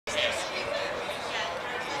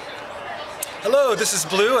Hello, this is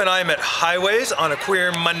Blue, and I'm at Highways on a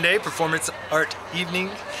Queer Monday performance art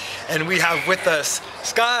evening. And we have with us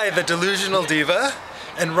Sky, the Delusional Diva,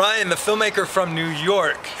 and Ryan, the filmmaker from New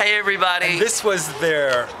York. Hey, everybody. And this was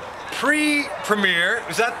their pre-premiere.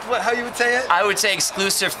 Is that how you would say it? I would say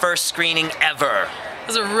exclusive first screening ever. It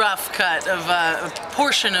was a rough cut of a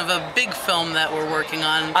portion of a big film that we're working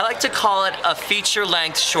on. I like to call it a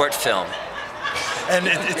feature-length short film. And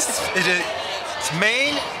its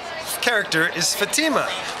main character is Fatima.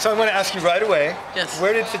 So I'm going to ask you right away, yes,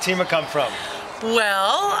 where did Fatima come from?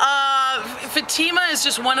 Well, Fatima is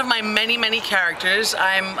just one of my many, many characters.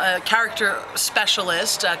 I'm a character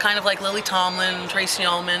specialist, kind of like Lily Tomlin, Tracy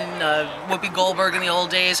Ullman, Whoopi Goldberg in the old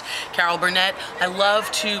days, Carol Burnett. I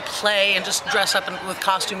love to play and just dress up with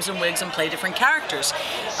costumes and wigs and play different characters.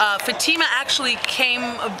 Fatima actually came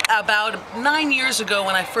about 9 years ago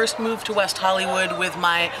when I first moved to West Hollywood with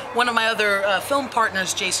one of my other film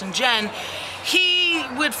partners, Jason Jen. He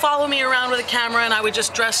would follow me around with a camera and I would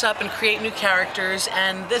just dress up and create new characters,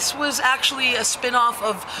 and this was actually a spin-off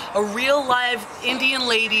of a real live Indian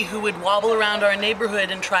lady who would wobble around our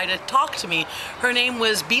neighborhood and try to talk to me. Her name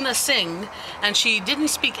was Beena Singh, and she didn't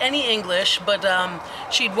speak any English, but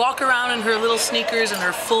she'd walk around in her little sneakers and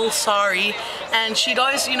her full sari, and she'd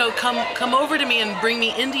always, you know, come over to me and bring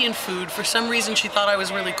me Indian food. For some reason she thought I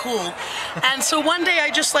was really cool. And so one day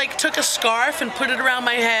I just like took a scarf and put it around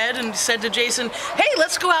my head and said to Jason, hey,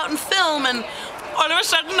 let's go out and film, and all of a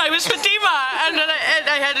sudden I was Fatima, and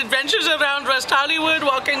I had adventures around West Hollywood,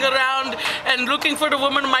 walking around and looking for the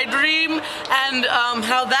woman of my dream. And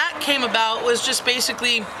how that came about was just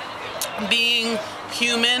basically being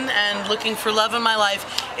human and looking for love in my life.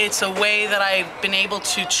 It's a way that I've been able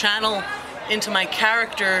to channel into my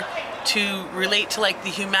character to relate to like the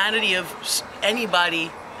humanity of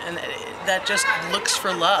anybody, and that just looks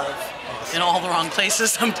for love in all the wrong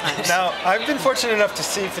places sometimes. Now, I've been fortunate enough to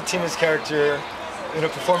see Fatima's character in a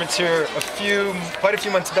performance here quite a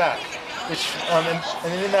few months back. Which,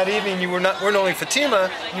 and in that evening, you weren't only Fatima,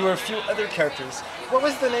 you were a few other characters. What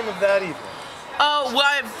was the name of that evening? Well,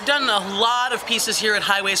 I've done a lot of pieces here at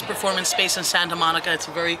Highways Performance Space in Santa Monica. It's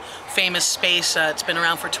a very famous space. It's been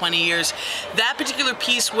around for 20 years. That particular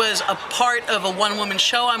piece was a part of a one-woman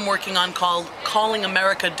show I'm working on called Calling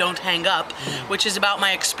America Don't Hang Up, which is about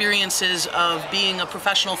my experiences of being a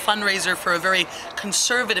professional fundraiser for a very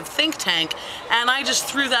conservative think tank. And I just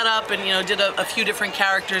threw that up and, you know, did a few different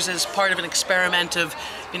characters as part of an experiment of,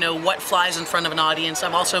 you know, what flies in front of an audience.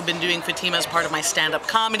 I've also been doing Fatima as part of my stand-up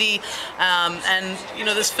comedy. And, you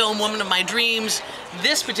know, this film, Woman of My Dreams,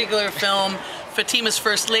 this particular film, Fatima's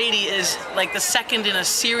First Lady, is like the second in a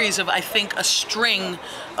series of, I think, a string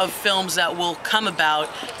of films that will come about.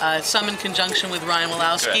 Some in conjunction with Ryan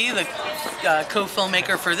Wolowski, the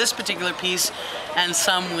co-filmmaker for this particular piece, and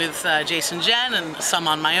some with Jason Jen, and some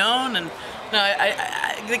on my own. And no,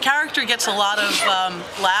 the character gets a lot of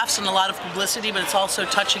laughs and a lot of publicity, but it's also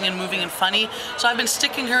touching and moving and funny. So I've been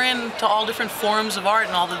sticking her into all different forms of art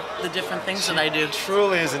and all the different things that I do. It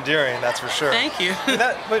truly is endearing, that's for sure. Thank you.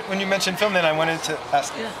 When you mentioned film, then I wanted to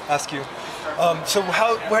ask you, so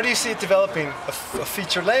where do you see it developing? A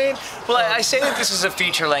feature length? Well, I say that this is a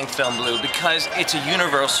feature-length film, Blue, because it's a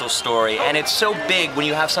universal story, and it's so big when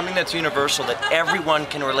you have something that's universal that everyone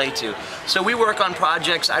can relate to. So we work on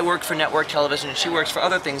projects. I work for network television, and she works for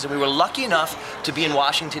other things, and we were lucky enough to be in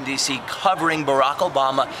Washington, D.C. covering Barack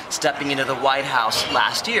Obama stepping into the White House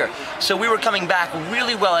last year. So we were coming back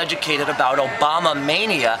really well educated about Obama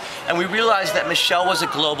mania, and we realized that Michelle was a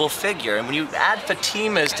global figure. And when you add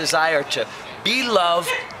Fatima's desire to be loved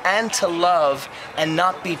and to love and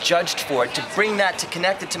not be judged for it, to bring that, to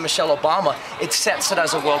connect it to Michelle Obama, it sets it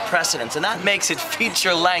as a world precedent. And that makes it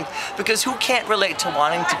feature length, because who can't relate to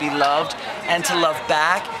wanting to be loved and to love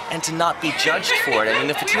back and to not be judged for it? I mean,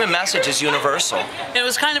 the Fatima message is universal. It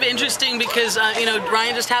was kind of interesting because, you know,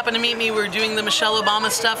 Ryan just happened to meet me. We were doing the Michelle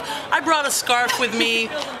Obama stuff. I brought a scarf with me.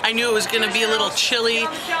 I knew it was going to be a little chilly.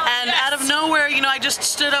 And out of nowhere, you know, I just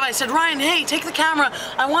stood up. I said, Ryan, hey, take the camera.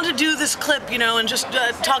 I want to do this clip, you know, and just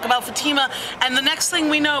talk about Fatima. And the next thing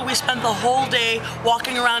we know, we spent the whole day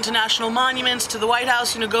walking around to national monuments, to the White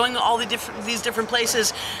House, you know, going to all these different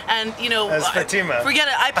places. And, you know, as Fatima. Forget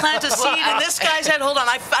it. I plant a seed in this guy's head. Hold on.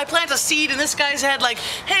 I plant a seed in this guy's head, like,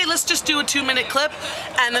 hey, let's just do a 2-minute clip.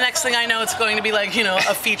 And the next thing I know, it's going to be like, you know,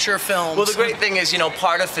 a feature film. Well, the great thing is, you know,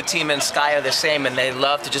 part of Fatima and Sky are the same, and they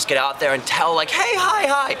love to just get out there and tell, like, hey,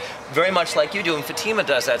 hi. Very much like you do, and Fatima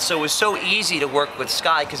does that. So it was so easy to work with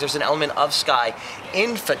Sky, because there's an element of Sky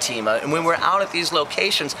in Fatima, and when we're out at these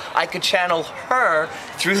locations, I could channel her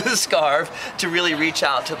through the scarf to really reach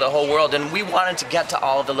out to the whole world. And we wanted to get to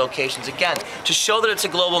all of the locations again to show that it's a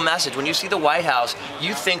global message. When you see the White House,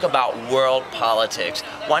 you think about world politics.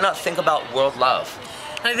 Why not think about world love?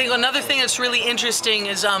 I think another thing that's really interesting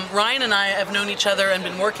is Ryan and I have known each other and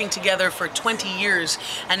been working together for 20 years.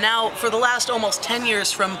 And now for the last almost 10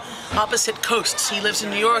 years from opposite coasts. He lives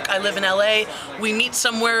in New York, I live in LA. We meet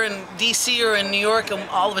somewhere in DC or in New York and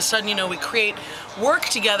all of a sudden, you know, we create work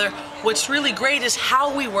together. What's really great is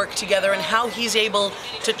how we work together and how he's able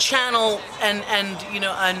to channel and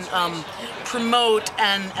promote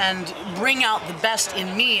and bring out the best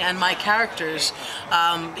in me and my characters.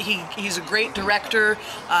 He's a great director.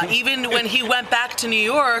 Even when he went back to New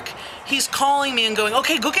York, he's calling me and going,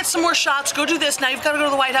 okay, go get some more shots, go do this, now you've got to go to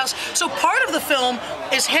the White House. So part of the film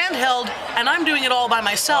is handheld, and I'm doing it all by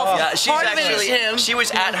myself. Yeah, part of it is him. She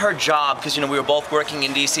was at her job, because we were both working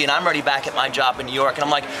in DC, and I'm already back at my job in New York, and I'm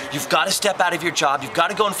like, you've got to step out of your job, you've got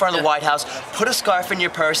to go in front of the White House, put a scarf in your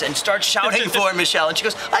purse, and start shouting for Michelle. And she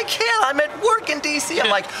goes, I can't, I'm at work in DC. I'm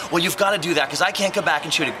like, well, you've got to do that, because I can't come back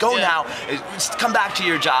and shoot it. Go now, come back to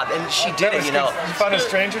your job. And she did it, You found a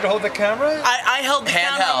stranger to hold the camera? I held the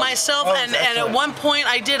camera myself, and excellent. at one point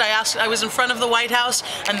I was in front of the White House,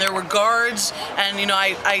 and there were guards, and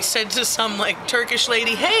I said to some Turkish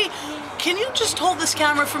lady, hey, can you just hold this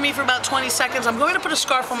camera for me for about 20 seconds? I'm going to put a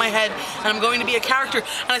scarf on my head, and I'm going to be a character.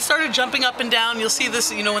 And I started jumping up and down. You'll see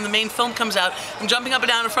this, when the main film comes out. I'm jumping up and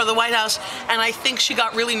down in front of the White House, and I think she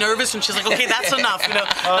got really nervous, and she's like, okay, that's enough, because,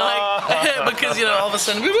 all of a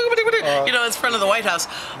sudden, it's in front of the White House.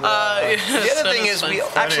 The other thing is, we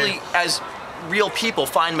actually, as real people,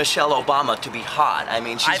 find Michelle Obama to be hot. I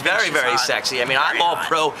mean, she's very sexy. I mean, I'm all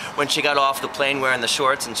pro when she got off the plane wearing the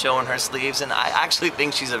shorts and showing her sleeves, and I actually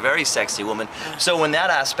think she's a very sexy woman. So in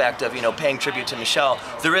that aspect of, paying tribute to Michelle,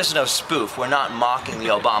 there is no spoof. We're not mocking the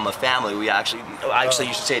Obama family. We actually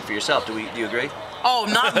you should say it for yourself. Do you agree? Oh,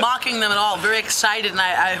 not mocking them at all. Very excited, and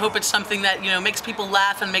I hope it's something that, makes people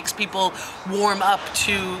laugh and makes people warm up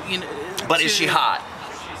to, But is she hot?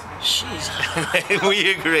 She's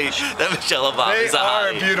We agree that Michelle Obama is a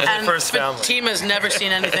hottie. They are a beautiful first family. Fatima's never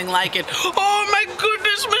seen anything like it. Oh my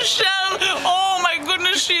goodness, Michelle! Oh my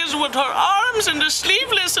goodness, she is with her arms and the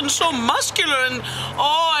sleeveless and so muscular, and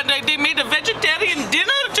they made a vegetarian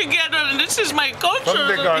dinner together, and this is my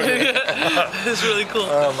culture. It's really cool.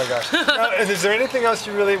 Oh my gosh. Now, is there anything else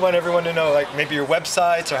you really want everyone to know, like maybe your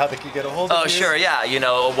websites or how they could get a hold of you? Oh, sure, yeah.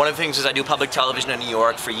 One of the things is I do public television in New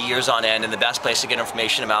York for years on end, and the best place to get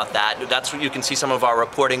information about that's where you can see some of our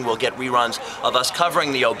reporting. We'll get reruns of us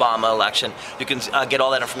covering the Obama election. You can get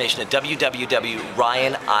all that information at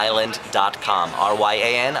www.ryanisland.com.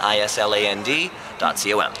 RYANISLAND.com.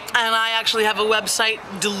 And I actually have a website,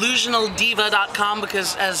 delusionaldiva.com,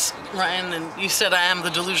 because as Ryan and you said, I am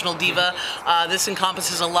the delusional diva. This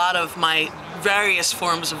encompasses a lot of my various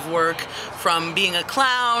forms of work, from being a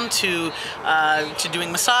clown to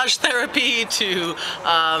doing massage therapy to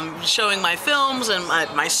showing my films and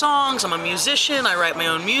my songs. I'm a musician. I write my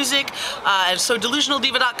own music. And so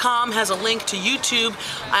delusionaldiva.com has a link to YouTube,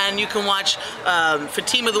 and you can watch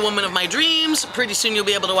Fatima, the woman of my dreams. Pretty soon you'll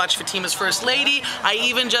be able to watch Fatima's First Lady. I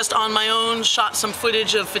even just on my own shot some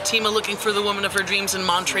footage of Fatima looking for the woman of her dreams in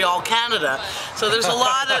Montreal, Canada. So there's a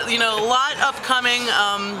lot of, a lot upcoming,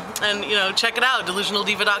 and check it out,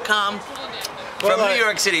 delusionaldiva.com. From New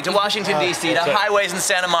York City to Washington, D.C. to highways in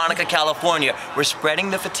Santa Monica, California, we're spreading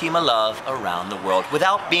the Fatima love around the world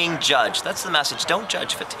without being judged. That's the message. Don't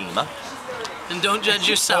judge Fatima. And don't judge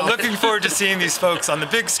yourself. I'm looking forward to seeing these folks on the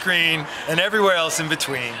big screen and everywhere else in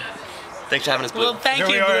between. Thanks for having us, Blue. Well, thank Here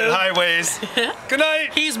you, we are Blue. at Highways. Good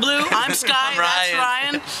night. He's Blue. I'm Sky. I'm Ryan. That's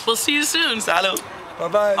Ryan. We'll see you soon. Salud.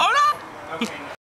 Bye-bye. Hola.